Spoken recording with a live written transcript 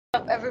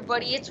What's up,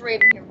 everybody? It's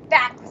Raven here,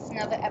 back with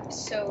another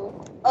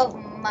episode of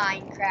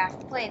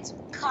Minecraft, playing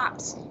some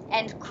cops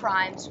and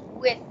crimes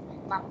with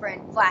my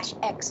friend Flash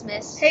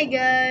Xmas. Hey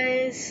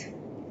guys,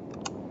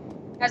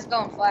 How's it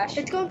going, Flash?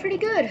 it's going pretty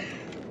good.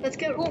 Let's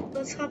Cool.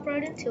 let's hop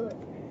right into it.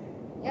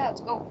 Yeah,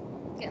 let's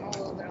go. Getting a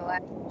little bit of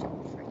lag.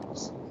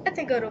 Frames. I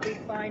think it'll be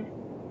fine.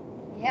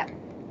 Yep.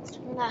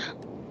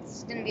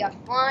 It's gonna be a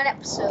fun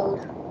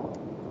episode.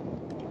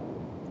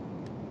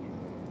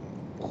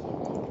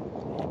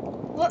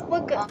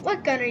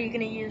 What gun are you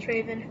gonna use,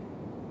 Raven?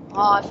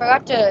 I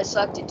forgot to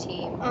select a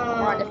team.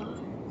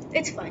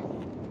 It's fine.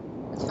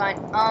 It's fine.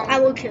 I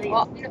will kill you.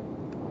 Well,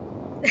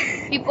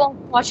 people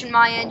watching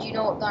my end, you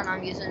know what gun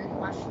I'm using.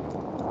 My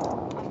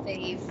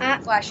fave.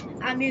 Flash.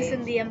 I'm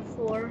using the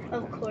M4,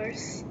 of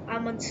course.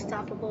 I'm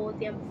unstoppable with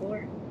the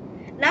M4.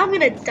 Now I'm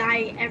gonna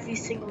die every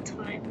single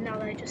time. Now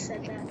that I just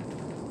said that.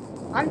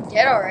 I'm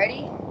dead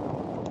already.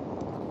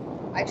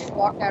 I just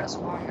walked out of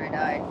spawn and I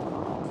died.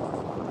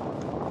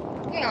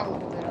 I'm getting a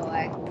little bit of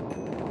lag.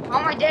 How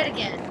am I dead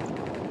again?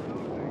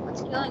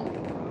 What's killing me?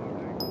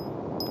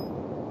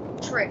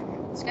 Trick.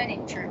 This guy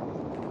named Trick.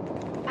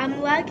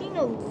 I'm lagging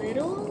a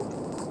little,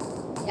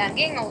 Yeah, I'm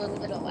getting a little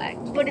bit of lag.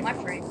 But My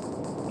frame.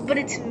 but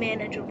it's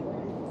manageable.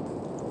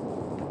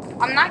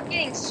 I'm not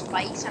getting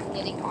spikes. I'm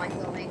getting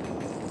ongoing.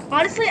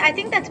 Honestly, I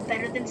think that's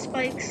better than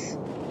spikes.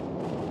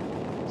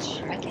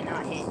 I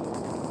cannot hit.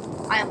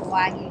 I am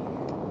lagging.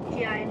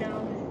 Yeah, I know.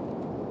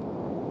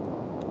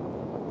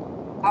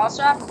 I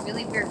also have a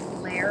really weird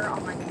glare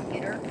on my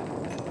computer.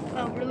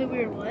 Oh, really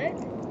weird what?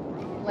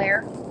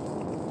 Glare.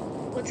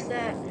 What's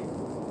that?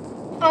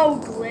 Oh,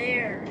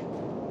 glare.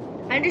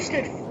 I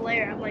understood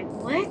flare. I'm like,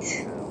 what?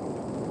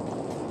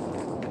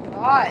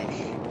 Gosh.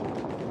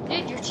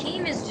 Dude, your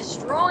team is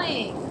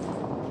destroying.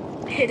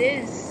 It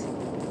is.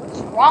 What's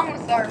wrong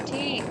with our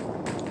team?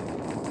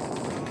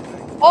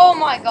 Oh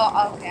my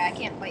god. Okay, I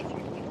can't fight 3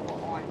 people at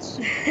once.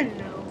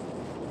 No.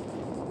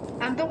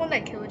 I'm the one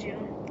that killed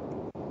you.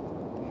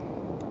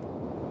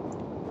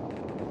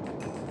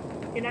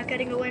 You're not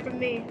getting away from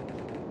me.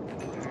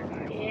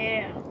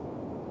 Yeah.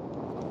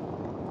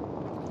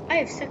 I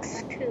have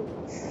 6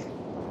 kills.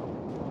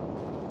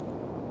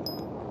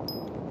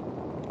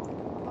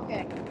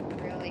 Okay,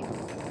 really?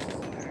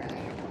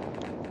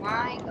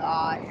 My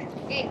god.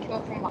 I'm getting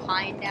killed from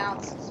behind now.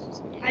 This is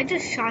just... I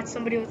just shot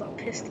somebody with a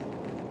pistol.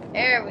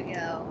 There we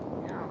go.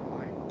 Now I'm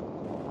on.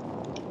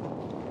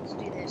 Let's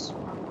do this.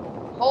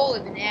 Holy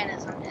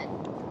bananas, I'm dead.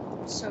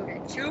 I'm so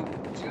dead. Shoot.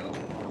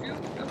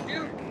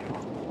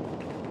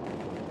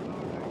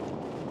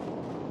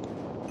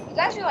 You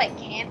guys are like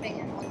camping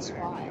in one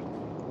spot.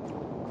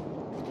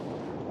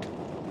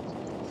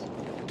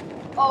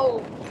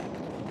 Oh.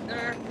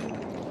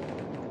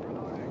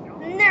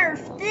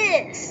 Nerf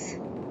this!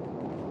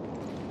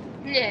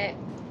 Yeah.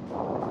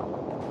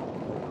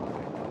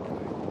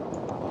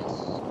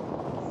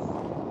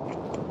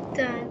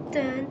 Dun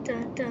dun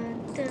dun dun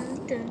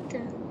dun dun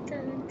dun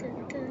dun dun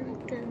dun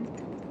dun.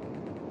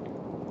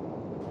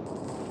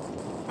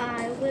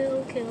 I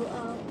will kill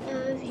all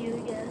of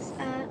you, yes,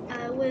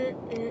 I will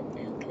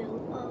kill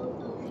all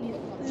of you.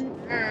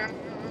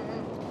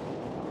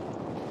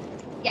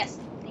 Yes,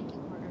 thank you,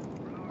 partner.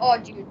 Oh,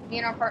 dude, me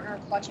and our partner are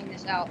clutching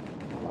this out.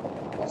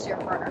 What's your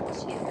partner?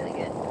 Because he's really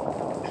good.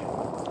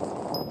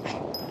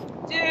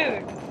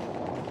 Dude!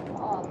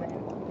 Oh, man.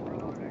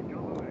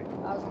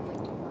 I was only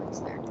 2 points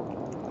there.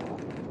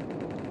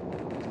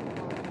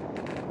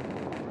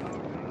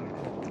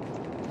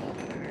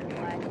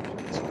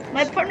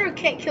 My partner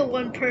can't kill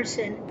one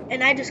person,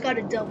 and I just got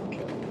a double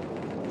kill.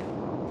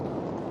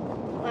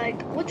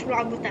 Like, what's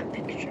wrong with that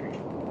picture?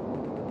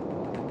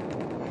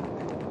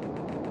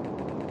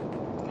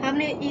 How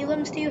many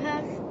elims do you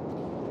have?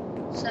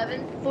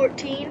 7.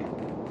 14?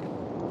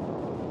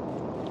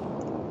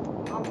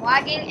 I'm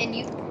lagging and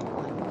you...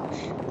 Oh my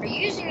gosh. Are you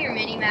using your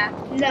mini-map?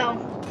 No,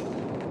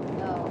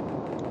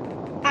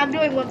 No. I'm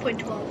doing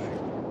 1.12.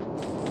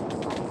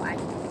 I'm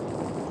lagging.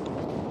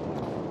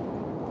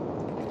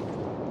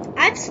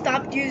 I've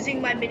stopped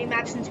using my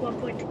minimap since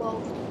 1.12.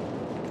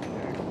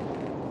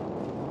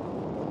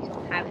 You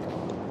don't have it.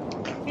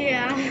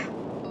 Yeah.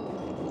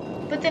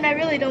 But then I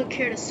really don't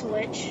care to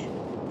switch.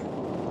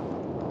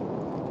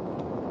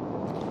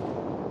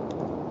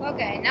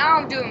 Okay, now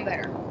I'm doing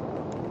better.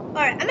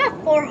 Alright, I'm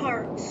at 4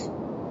 hearts.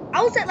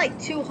 I was at like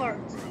 2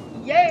 hearts.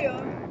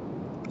 Yeah.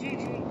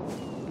 GG.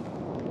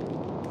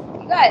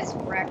 You guys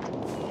wrecked.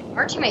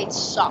 Our teammates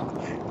suck.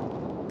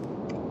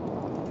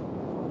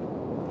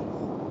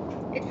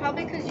 It's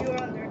probably because you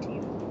were on their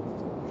team.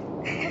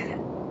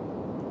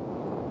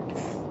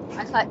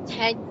 I got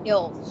 10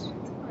 kills.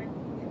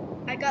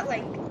 I got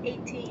like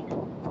 18.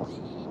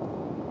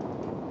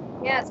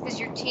 Yeah, it's because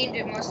your team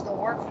did most of the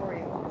work for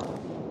you.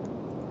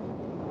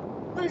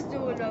 Let's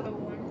do another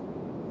one.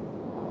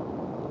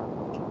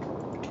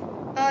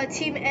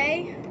 Team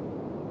A?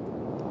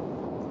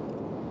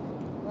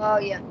 Oh,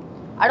 yeah.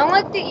 I don't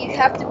like that you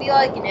have to be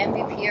like an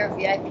MVP or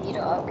VIP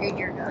to upgrade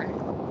your gun.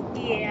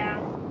 Yeah.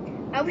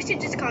 I wish it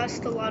just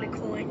cost a lot of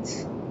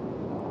coins.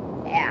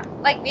 Yeah,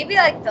 like maybe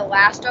like the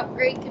last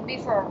upgrade could be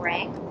for a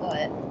rank,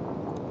 but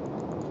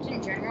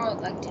in general,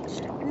 I'd like to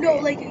just upgrade. No,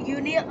 like you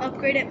need to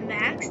upgrade it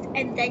maxed,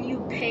 and then you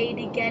pay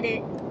to get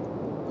it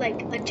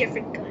like a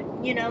different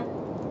gun. You know?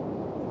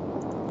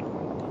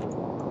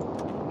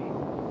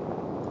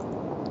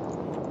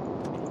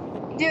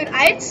 Dude,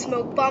 I had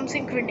smoke bombs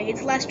and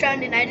grenades last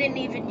round, and I didn't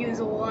even use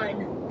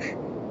one.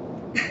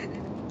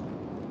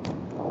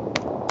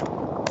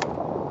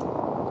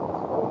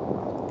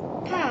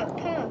 Pop,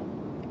 pop.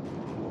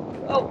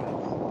 Oh.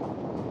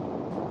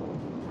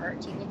 Our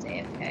teammate's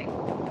AFK.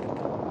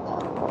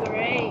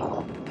 Great.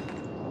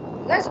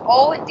 You guys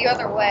all went the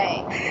other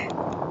way.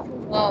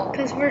 Whoa.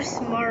 Because we're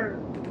smart.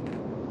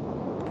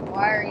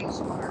 Why are you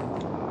smart?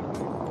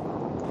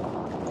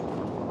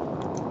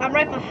 I'm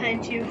right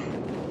behind you.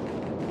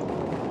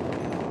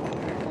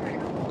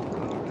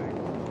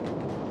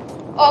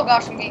 Oh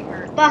gosh, I'm getting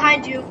hurt.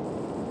 Behind you.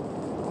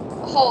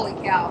 Holy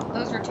cow.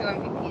 Those are 2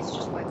 MVPs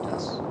just wiped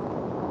us.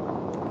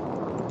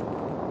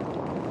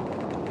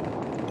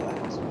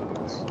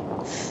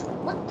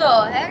 What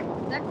the heck?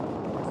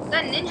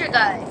 That ninja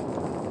guy.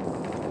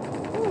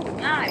 Ooh,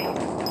 nice.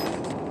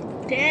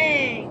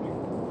 Dang.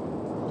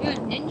 Dude,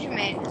 Ninja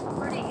Man is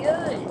pretty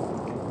good.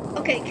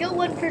 Okay, kill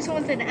one person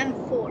with an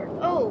M4.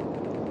 Oh,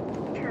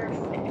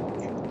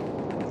 perfect.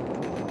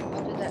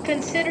 I'll do that.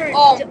 Consider it.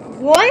 Oh.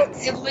 What?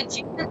 It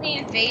legitimately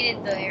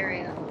invaded the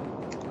area.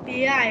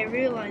 Yeah, I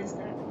realized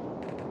that.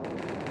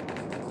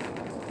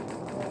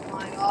 Oh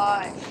my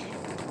gosh.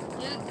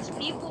 Dude, these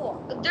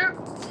people,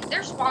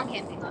 they're spawn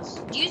camping us.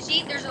 Do you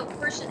see there's a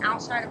person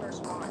outside of our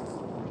spawn?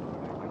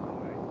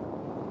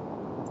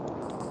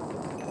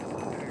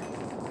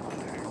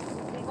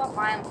 The thing about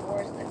my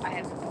M4 is that I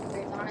have no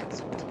upgrades on it,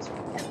 so it takes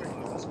forever to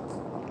get this one.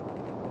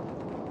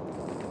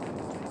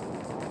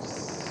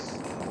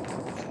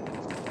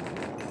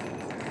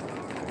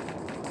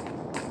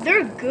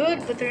 They're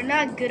good, but they're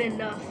not good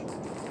enough.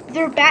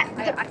 They're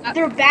bad.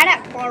 They're bad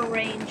at far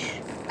range.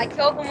 I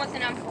killed them with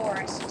an M4.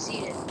 I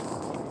succeeded.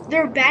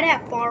 They're bad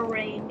at far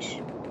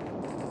range.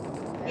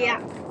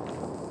 Yeah.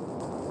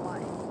 Why?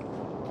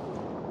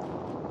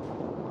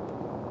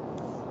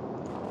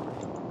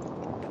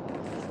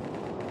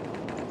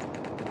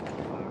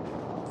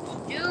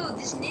 Dude,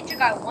 this ninja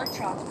guy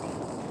one-shots me.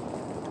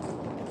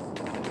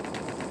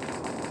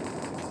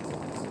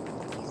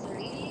 He's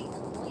really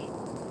annoying.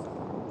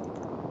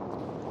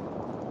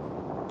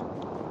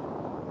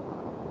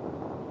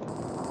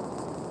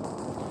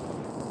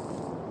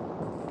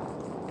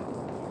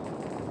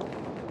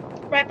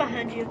 Right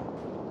behind you.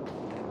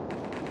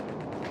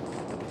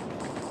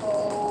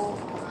 Oh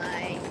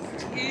my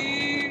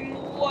team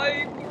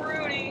white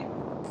Rudy.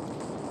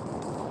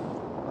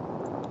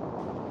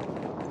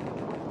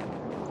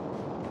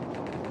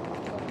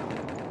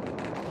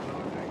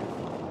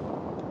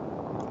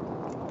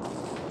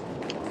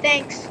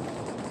 Thanks.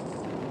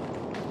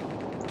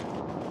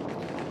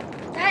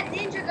 That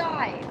ninja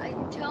guy,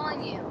 I'm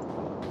telling you.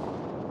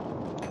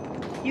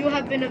 You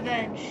have been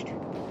avenged.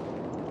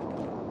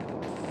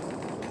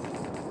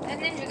 That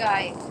ninja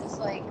guy is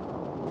like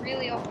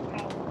really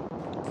overpowered.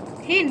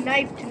 He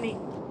knifed me.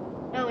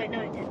 Oh wait, no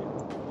he didn't.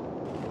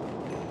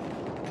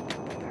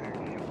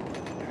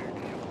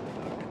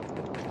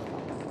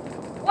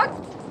 What?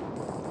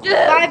 Dude,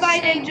 Bye bye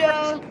same ninja.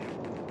 person.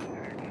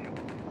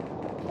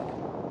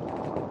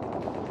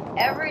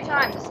 Every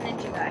time, this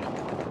ninja guy.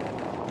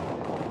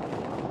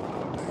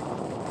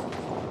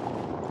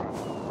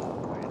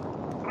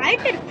 I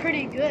did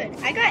pretty good.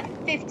 I got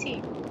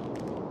 15.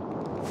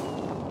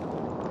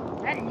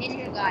 That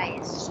ninja guy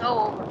is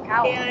so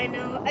overpowered. Yeah, I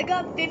know. I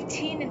got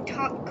 15 in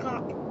top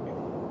cop.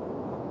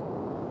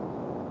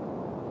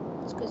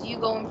 It's because you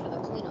going for the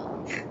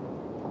cleanup.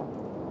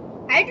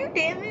 I do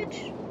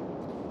damage.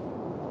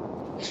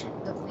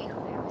 The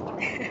cleanup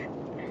damage.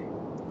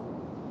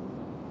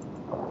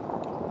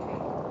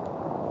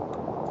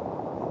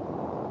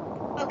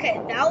 Okay,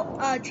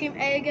 now team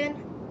A again.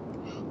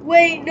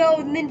 Wait, no,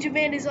 Ninja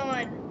Man is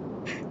on.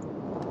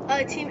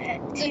 Team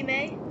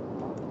A.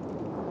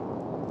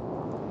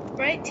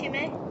 Right, team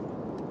A.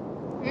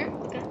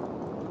 Okay.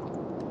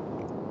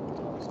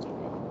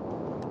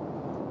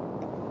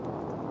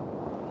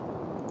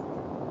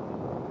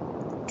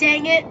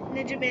 Dang it,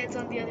 Ninja Man's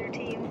on the other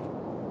team.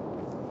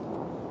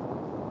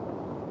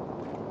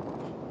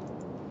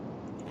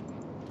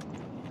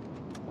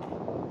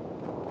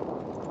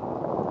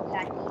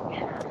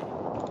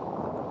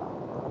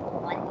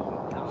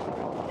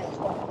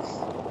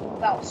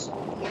 About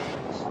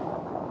soldiers.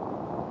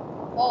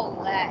 Oh,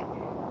 lag.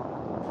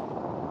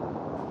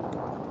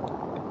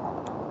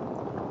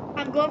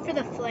 I'm going for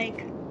the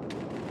flank.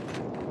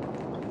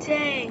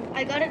 Dang,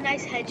 I got a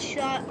nice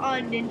headshot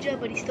on Ninja,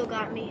 but he still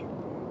got me.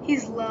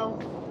 He's low.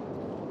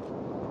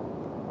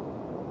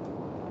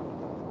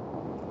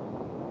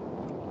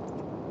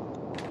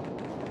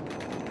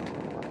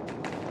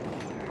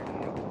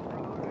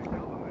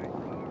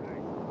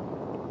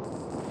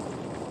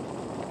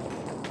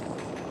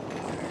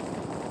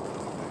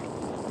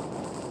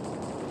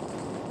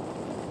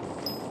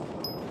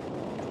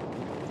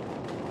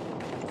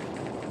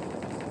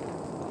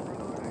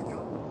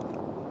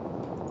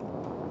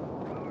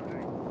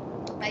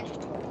 I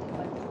just totally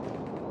went.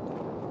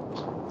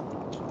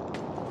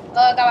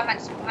 Got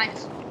behind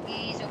us.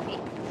 He's okay.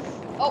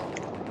 Oh.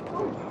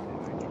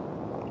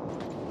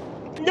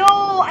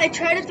 No, I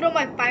tried to throw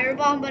my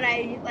firebomb, but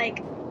I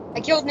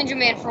killed Ninja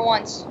Man for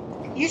once.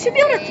 You should be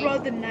able to throw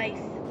the knife.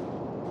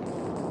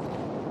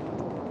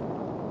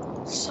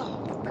 So.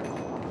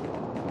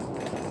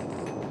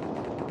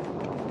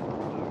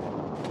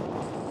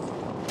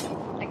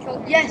 I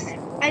killed Ninja Yes, Man.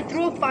 I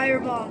threw a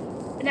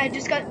firebomb, and I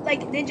just got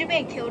Ninja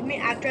Man killed me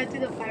after I threw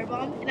the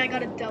firebomb, and I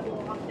got a double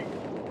off it.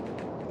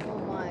 Oh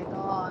my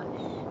gosh.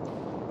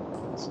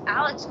 This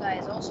Alex guy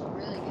is also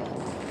really good.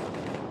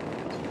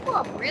 These people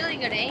have really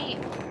good aim.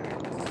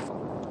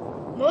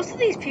 Most of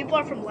these people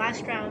are from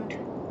last round.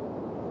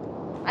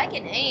 I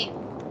can aim.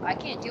 I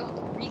can't deal with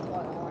the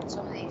recoil on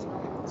some of these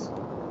guns.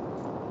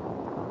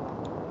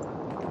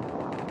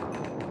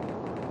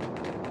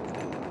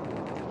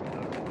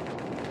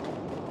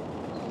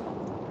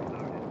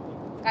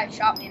 Guy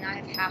shot me and I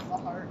have half a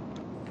heart.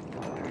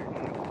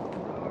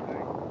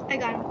 I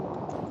got him.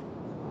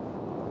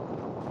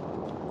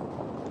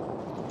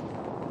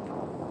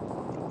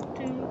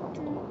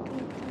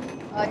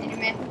 Ninja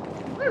Man.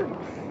 Woo!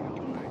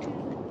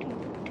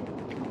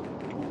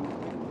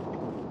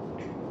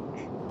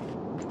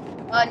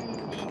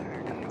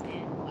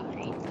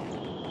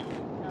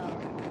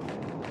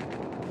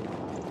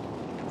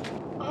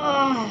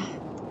 Oh,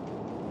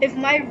 if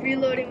my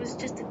reloading was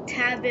just a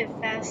tad bit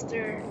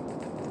faster.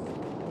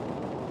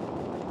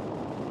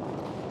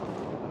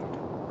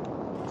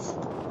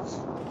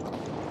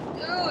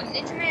 Dude,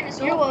 Ninja Man is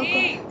You're OP.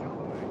 welcome.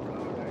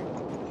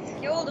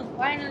 Killed him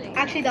finally.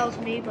 Actually, that was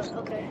me, but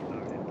okay.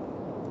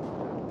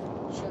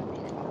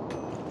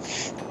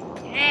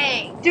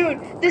 Dang. Dude,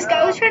 this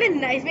guy was trying to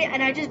knife me,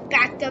 and I just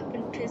backed up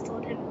and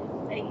pistoled him in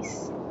the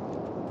face.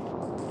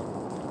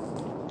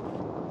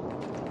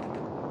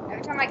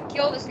 Every time I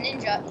kill this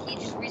ninja, he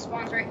just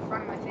respawns right in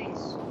front of my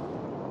face.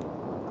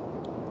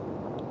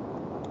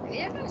 Maybe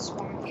they're gonna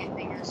spawn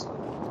camping us.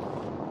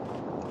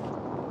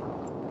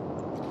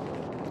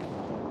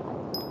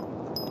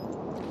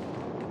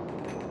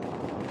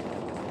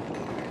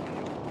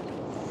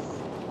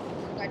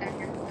 Guy down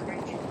here, the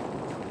range.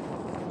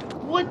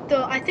 What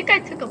the? I think I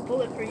took a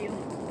bullet for you.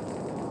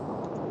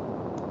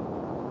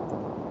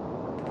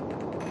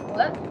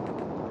 What?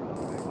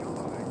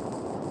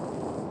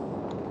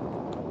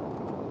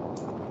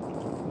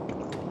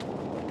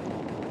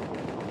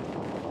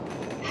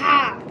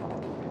 Ha!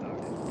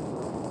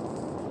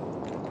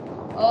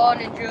 Oh,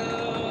 ninja.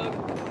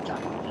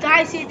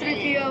 Die,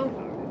 C3PO.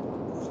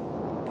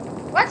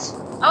 What?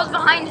 I was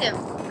behind him.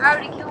 How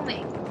did he kill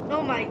me?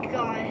 Oh my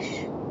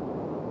gosh.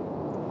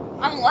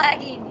 I'm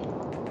lagging.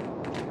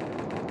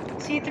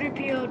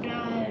 C3PO,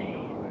 die.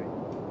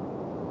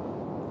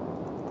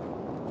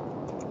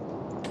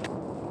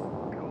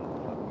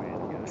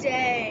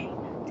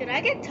 Dang. Did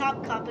I get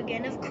top cop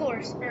again? Of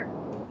course. Or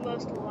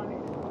most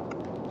wanted.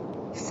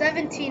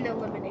 17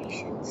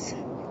 eliminations.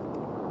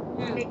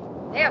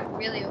 They have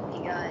really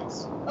OP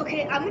guys.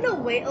 Okay, I'm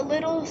gonna wait a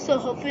little, so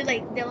hopefully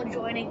they'll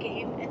join a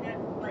game, and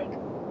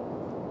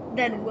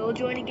then we'll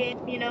join a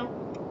game, you know?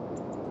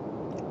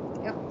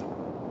 Yep.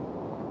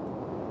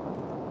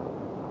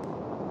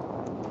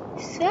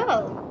 So,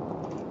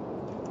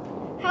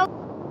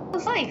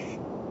 how's life?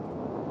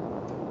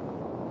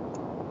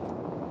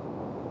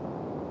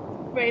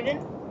 Raven?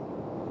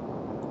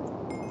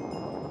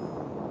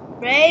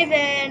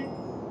 Raven!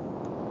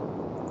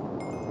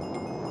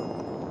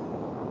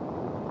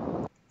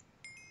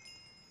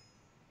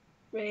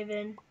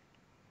 Raven.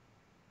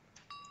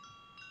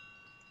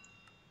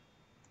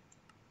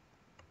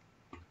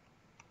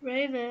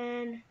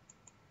 Raven.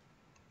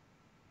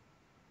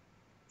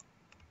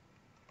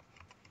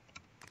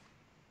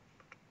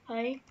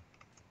 Hi.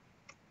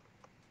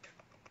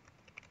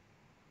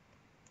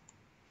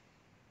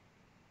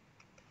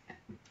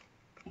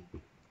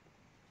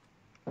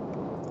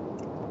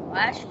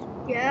 Flash,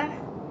 Yeah?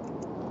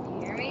 can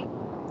you hear me?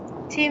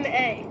 Team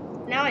A.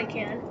 Now I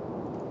can.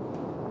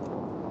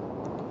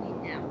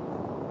 Now.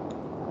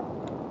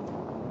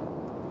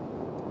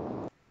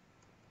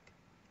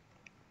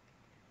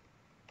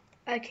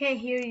 I can't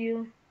hear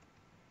you.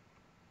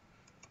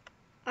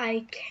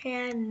 I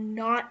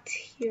cannot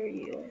hear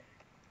you.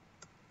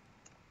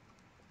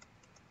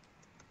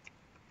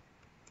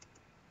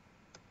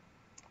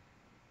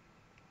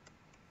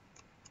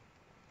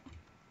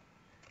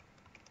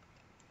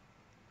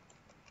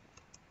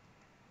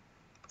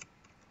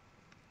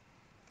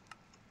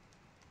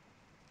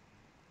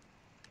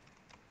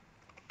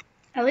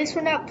 At least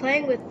we're not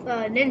playing with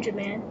Ninja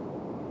Man.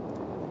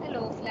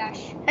 Hello,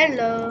 Flash.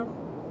 Hello.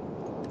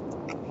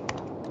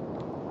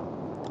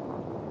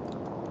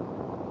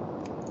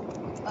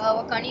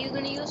 What gun are you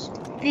gonna use?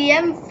 The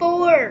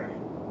M4.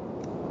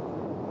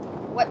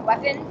 What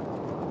weapon?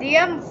 The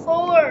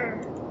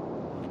M4.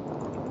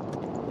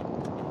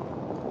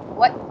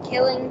 What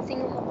killing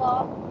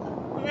thingamabob?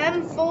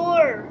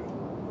 M4.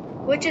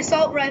 Which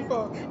assault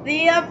rifle?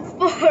 The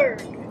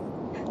M4.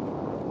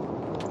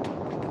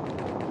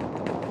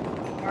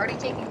 I'm already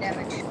taking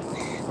damage.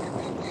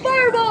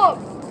 Firebomb!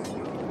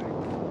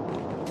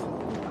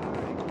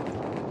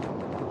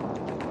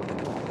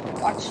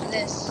 Watch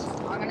this.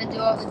 I'm gonna do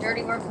all the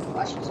dirty work and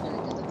Flash is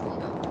gonna do the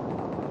cleanup.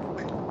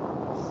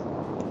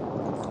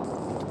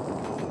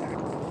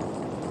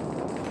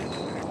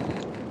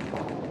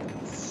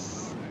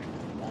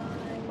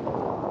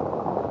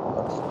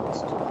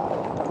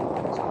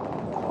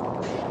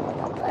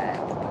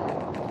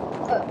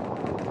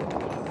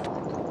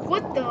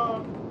 What the?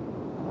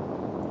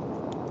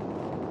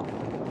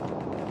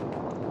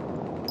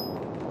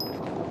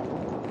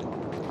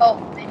 Oh,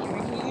 then you're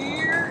in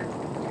here.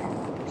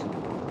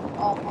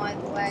 Oh my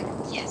leg.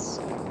 Yes.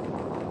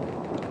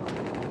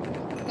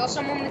 Kill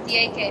someone with the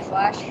AK,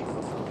 Flash. I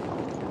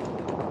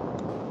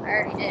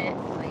already did it.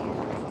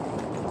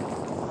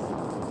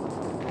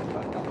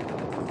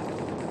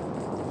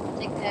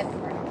 Take the heavy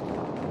part off.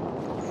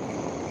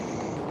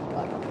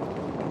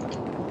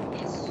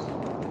 Yes.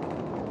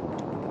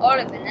 Oh,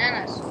 the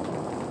bananas.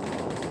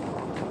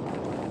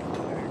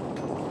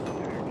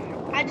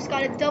 I just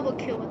got a double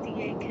kill with the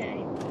AK.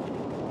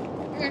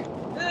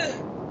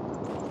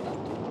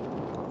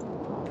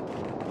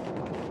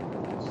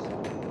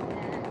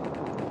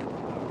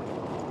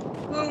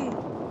 Boom.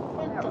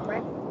 What the?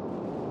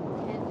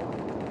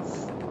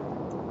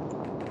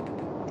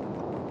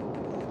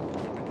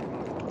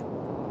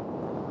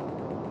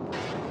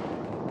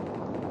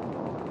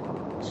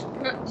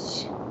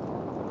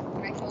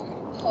 Can I kill him?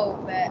 Oh,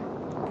 bet.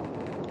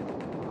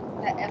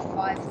 That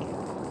F5 kill.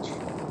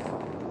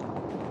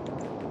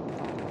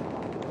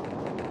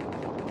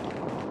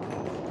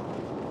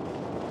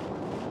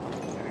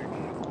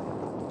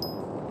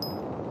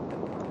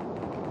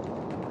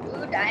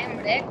 Dude, I am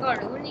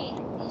recording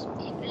these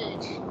people.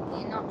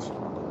 They're not so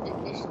good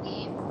at this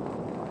game.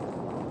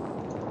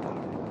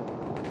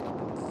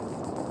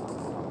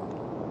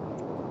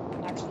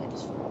 Actually,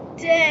 it's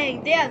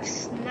Dang, they have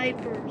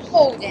snipers.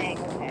 oh dang,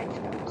 okay.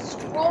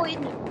 Destroyed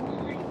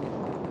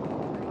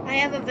mine. I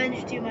have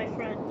avenged you, my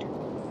friend.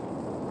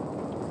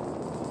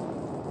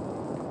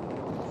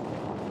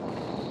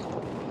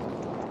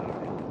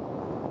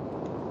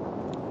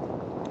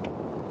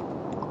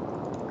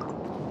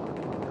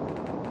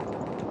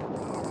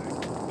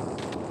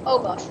 Oh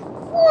gosh.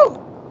 Woo!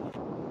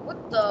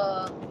 What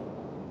the?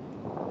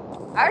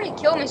 I already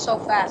killed me so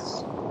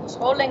fast. I was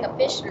holding a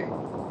pistol.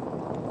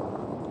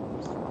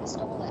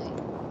 Pistol.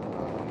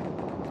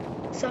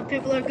 Some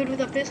people are good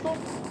with a pistol.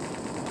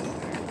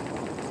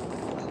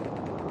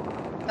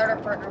 Thought our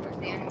partner was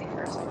the enemy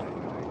first.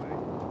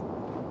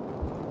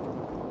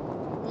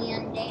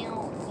 Man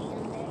down,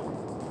 man down.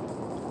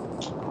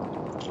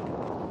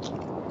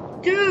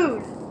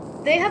 Dude,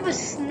 they have a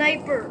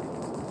sniper.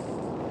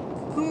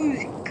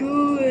 Who's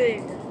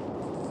good?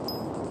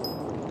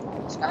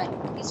 This guy,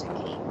 he's a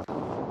king.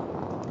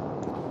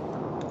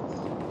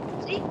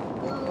 See?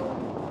 Boom.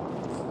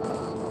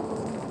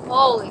 Boom.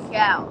 Holy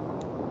cow.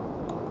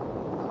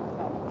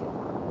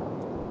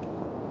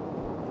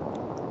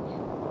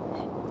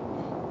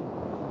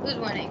 Who's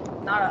winning?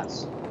 Not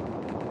us.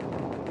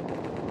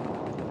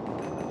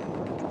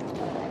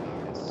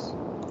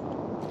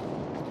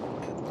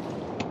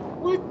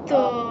 What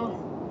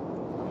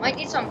the? Might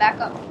need some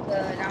backup.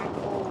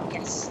 Oh,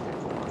 yes.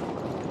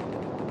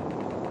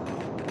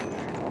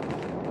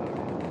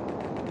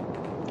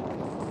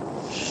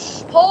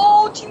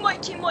 Oh,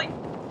 teammate.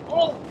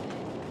 Oh,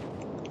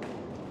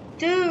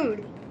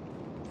 Dude,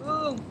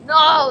 boom.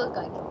 No, this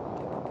guy.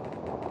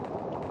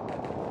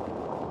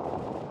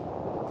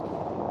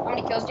 How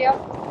many kills do you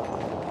have?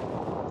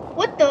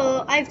 what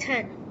the? I have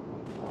 10.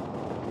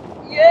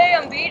 Yay,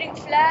 I'm beating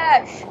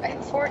Flash. I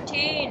have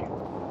 14.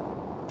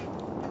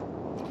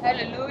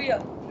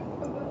 Hallelujah.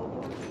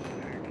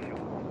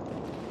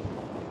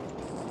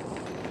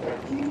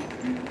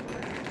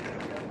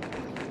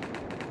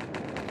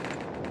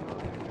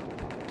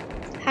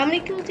 How many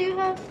kills do you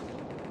have?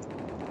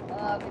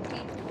 15.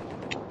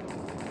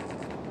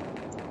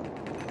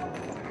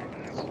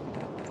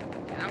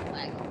 Yeah, I'm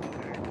lagging.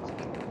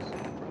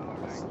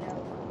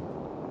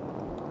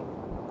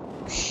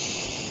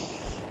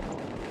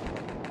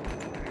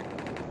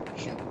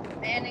 Shoot.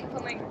 Man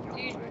incoming.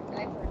 Dude,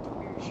 sniper.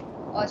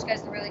 Oh, this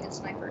guy's a really good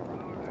sniper.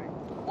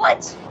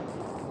 What?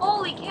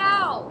 Holy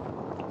cow!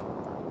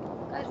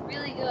 This guy's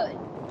really good.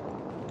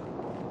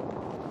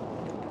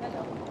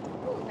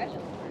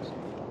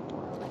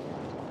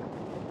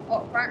 Oh,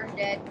 partner's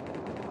dead.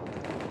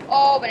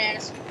 Oh,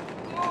 bananas.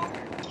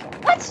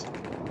 What?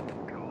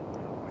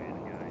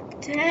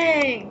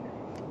 Dang.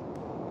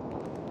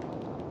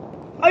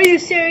 Are you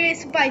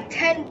serious? By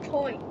 10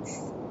 points.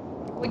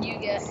 What'd you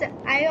get?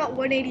 I got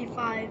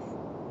 185.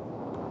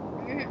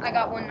 I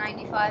got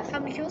 195. How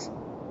many kills?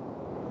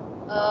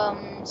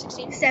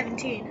 16.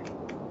 17.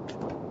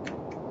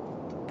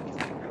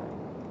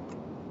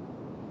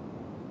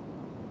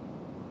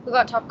 Who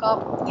got top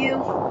cop? You.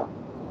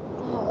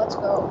 Oh, let's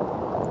go.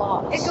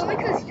 Lost. It's only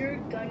because your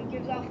gun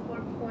gives off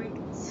more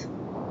points.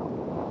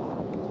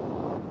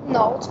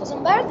 No, it's because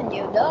I'm better than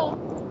you, duh.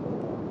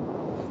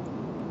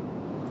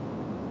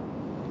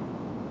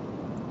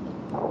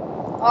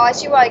 Oh, I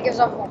see why it gives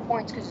off more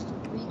points, because it's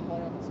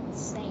recoil. It's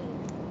insane.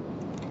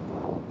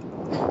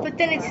 But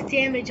then its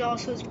damage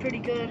also is pretty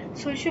good.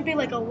 So it should be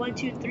like a 1,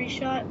 2, 3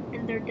 shot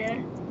and they're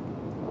dead.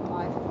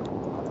 5.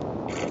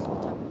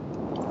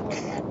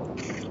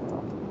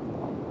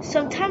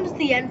 Sometimes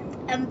the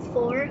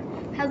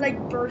M4 has like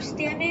burst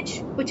damage,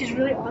 which is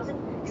really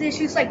awesome. Because it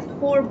shoots like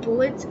 4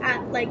 bullets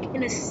at like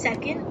in a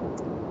second.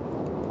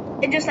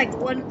 In just like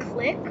one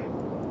click.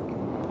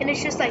 And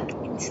it's just like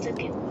insta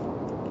kill.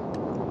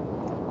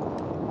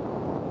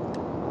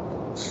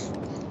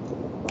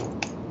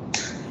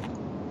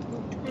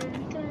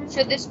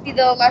 Should this be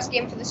the last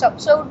game for this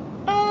episode?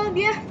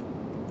 Yeah.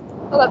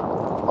 Okay.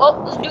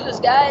 Well, let's do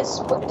this,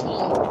 guys. What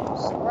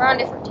teams? We're on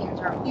different teams,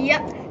 aren't we?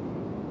 Yep.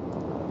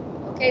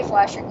 Okay,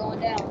 Flash, you're going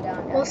down,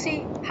 down. We'll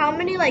see. How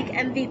many like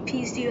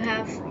MVPs do you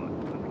have?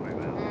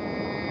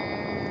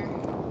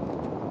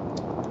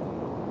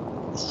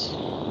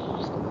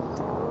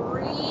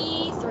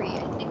 3.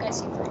 I think I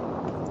see 3.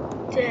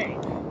 Dang.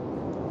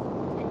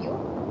 And you?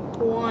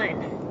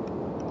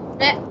 1.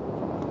 Eh.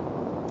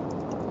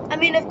 I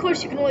mean, of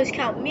course, you can always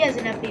count me as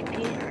an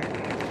MVP.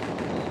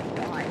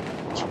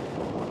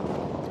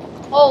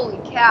 Holy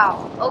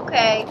cow.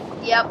 Okay.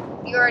 Yep.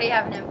 You already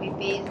have an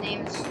MVP. His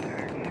name's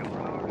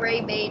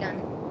Ray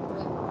Baden.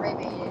 Ray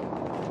Baden.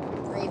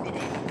 Ray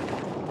Baden.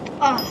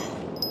 Oh.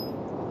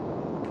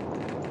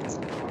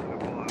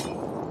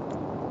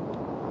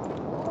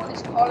 Who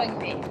is calling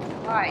me?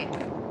 Why?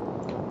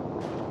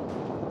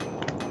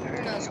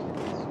 Who knows who it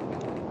is?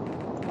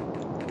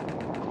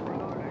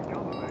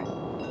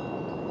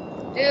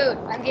 Dude,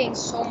 I'm getting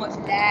so much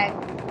lag.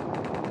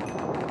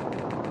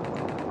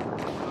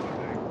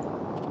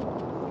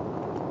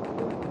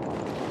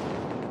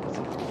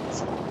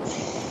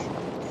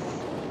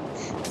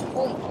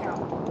 Holy cow.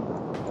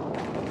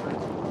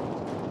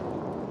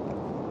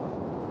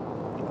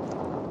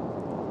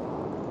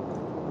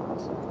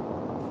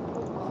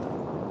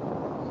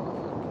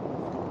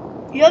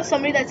 You have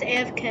somebody that's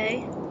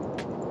AFK.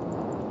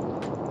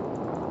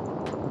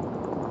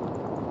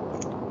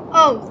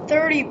 Oh,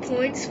 30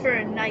 points for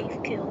a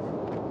knife kill.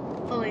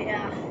 Oh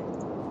yeah.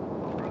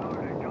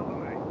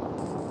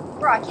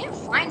 Bro, I can't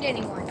find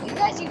anyone. Do you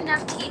guys even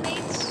have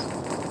teammates?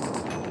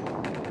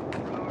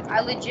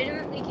 I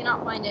legitimately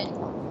cannot find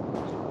anyone.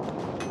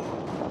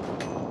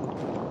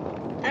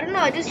 I don't know,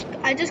 I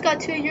just got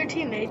 2 of your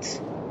teammates. I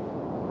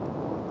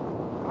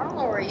don't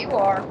know where you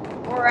are,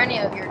 or any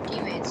of your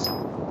teammates.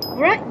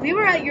 We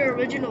were at your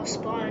original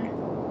spawn.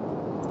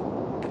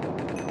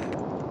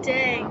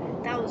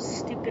 Dang, that was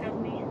stupid of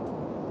me.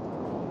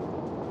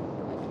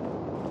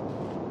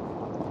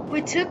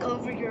 We took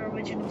over your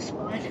original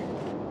spawn.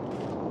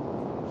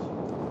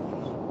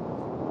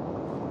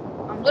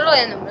 I'm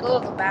literally in the middle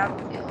of the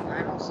battlefield and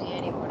I don't see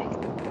anybody.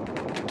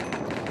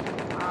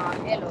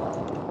 Hello.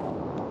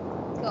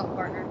 Go,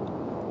 partner.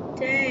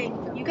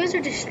 Dang, you guys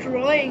are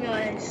destroying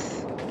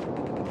us.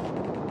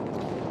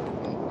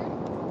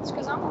 It's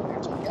because I'm on your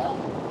team, duh.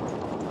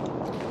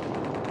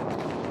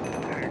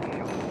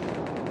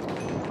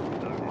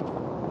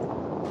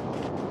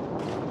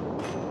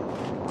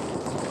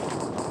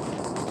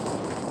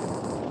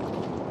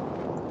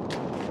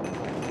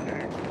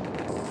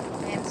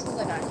 Man, this is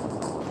like a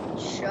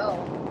show.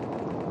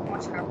 I'm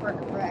watching our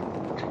partner wreck.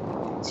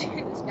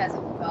 Dude, this guy's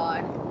a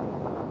god.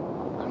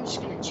 I'm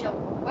just gonna chill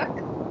real quick.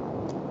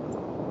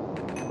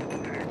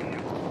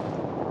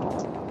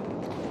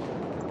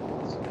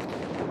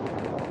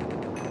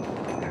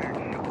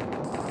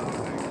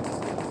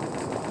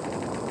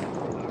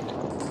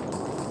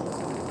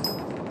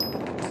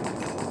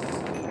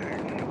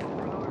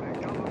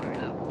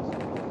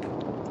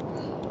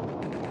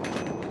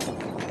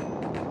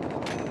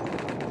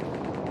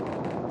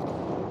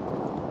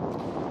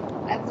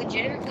 I've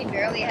legitimately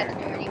barely had to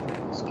do anything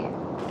in this game.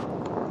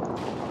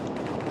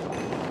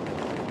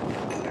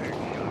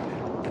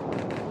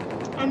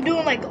 I'm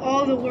doing like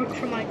all the work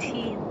for my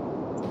team.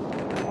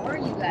 How are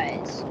you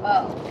guys?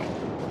 Oh, okay.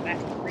 Back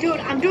to the Dude,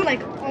 I'm doing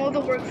like all the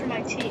work for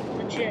my team,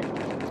 legit.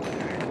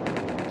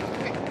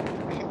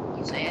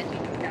 You say as you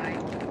die.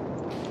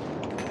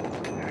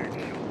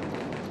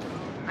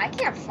 I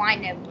can't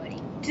find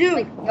everybody. Dude,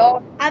 Like,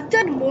 y'all. I've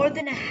done more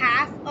than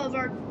half of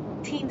our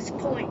team's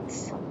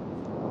points.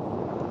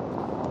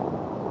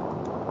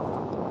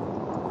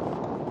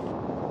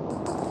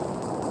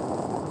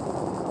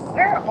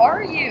 Where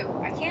are you?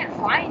 I can't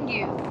find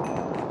you.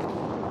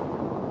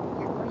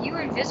 Are you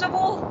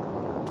invisible?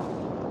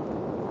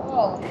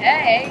 Oh,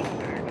 hey.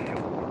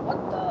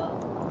 What the?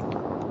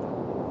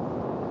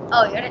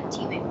 Oh, you had a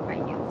teammate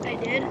behind you. I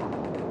did.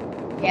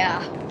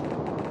 Yeah.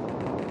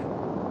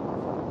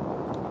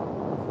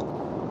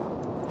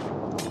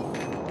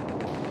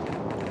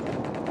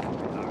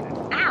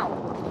 Ow!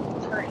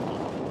 It's hurting me.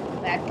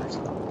 Bad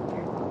person.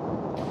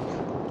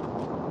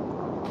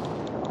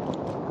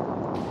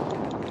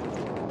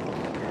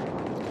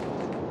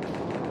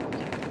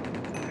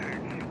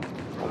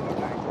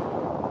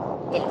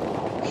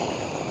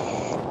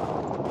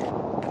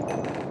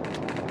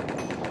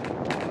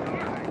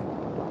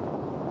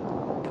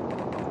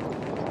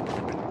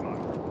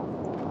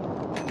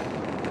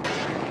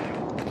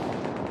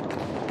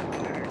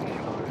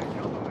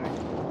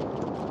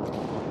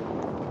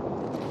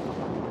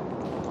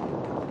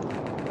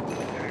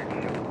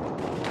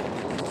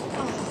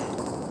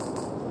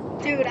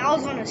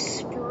 was on a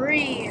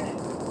spree.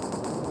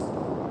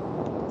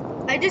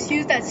 I just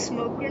used that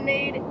smoke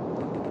grenade.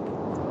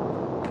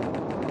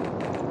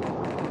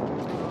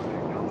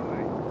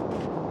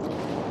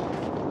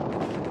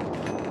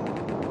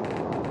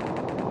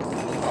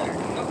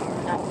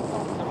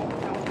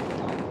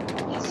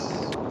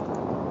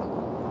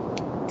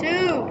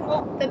 Dude,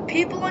 the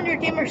people on your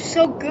team are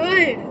so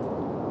good.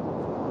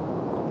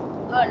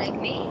 Oh, like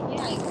me?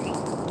 Yeah, I agree.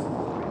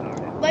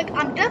 Like,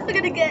 I'm definitely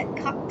gonna get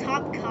top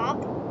cop,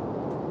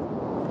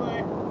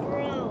 but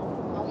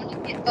bro, I want to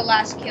get the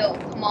last kill.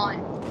 Come on.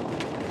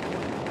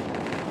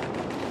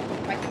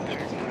 If I can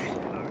get it.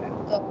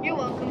 you're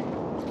welcome.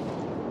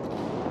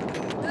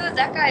 Dude,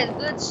 that guy is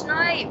good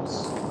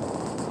snipes.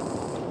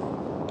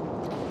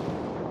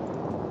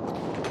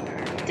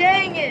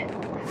 Dang it.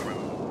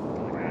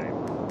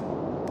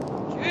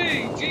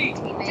 GG.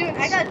 Dude,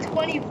 I got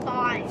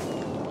 25.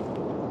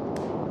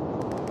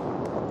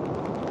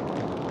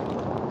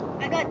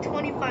 I got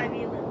 25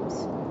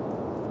 elims.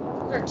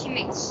 Our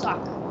teammates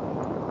suck.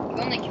 You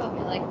only killed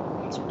me like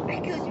once or I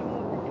twice. killed you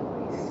more than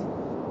twice.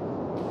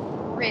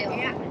 Really?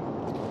 Yeah,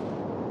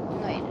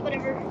 No, you didn't.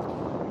 whatever.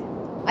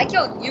 I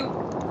killed you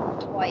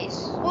twice.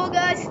 Well,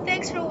 guys,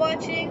 thanks for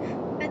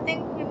watching. I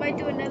think we might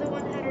do another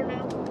one. I don't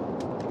know.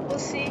 We'll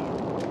see.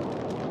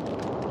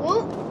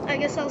 Well, I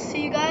guess I'll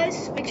see you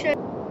guys. Make sure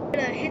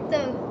to hit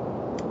the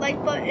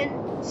like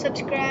button,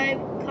 subscribe,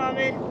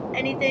 comment,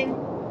 anything.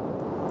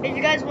 If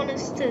you guys want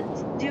us to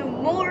do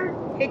more,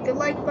 hit the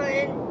like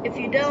button. If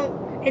you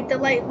don't, hit the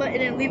like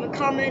button and leave a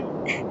comment.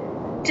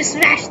 Just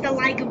smash the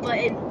like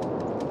button.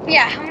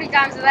 Yeah, how many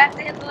times do I have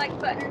to hit the like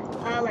button?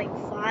 Like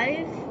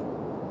 5.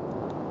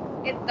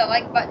 Hit the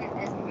like button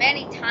as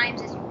many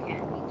times as you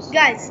can, please.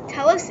 Guys,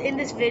 tell us in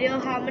this video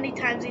how many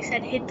times we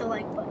said hit the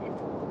like button.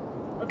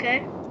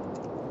 Okay?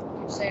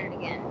 Say it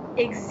again.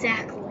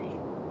 Exactly.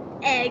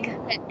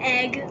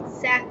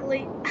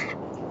 Exactly.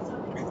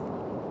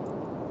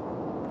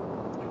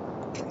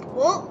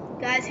 Well,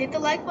 guys, hit the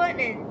like button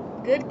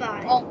and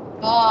goodbye. Oh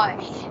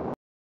gosh.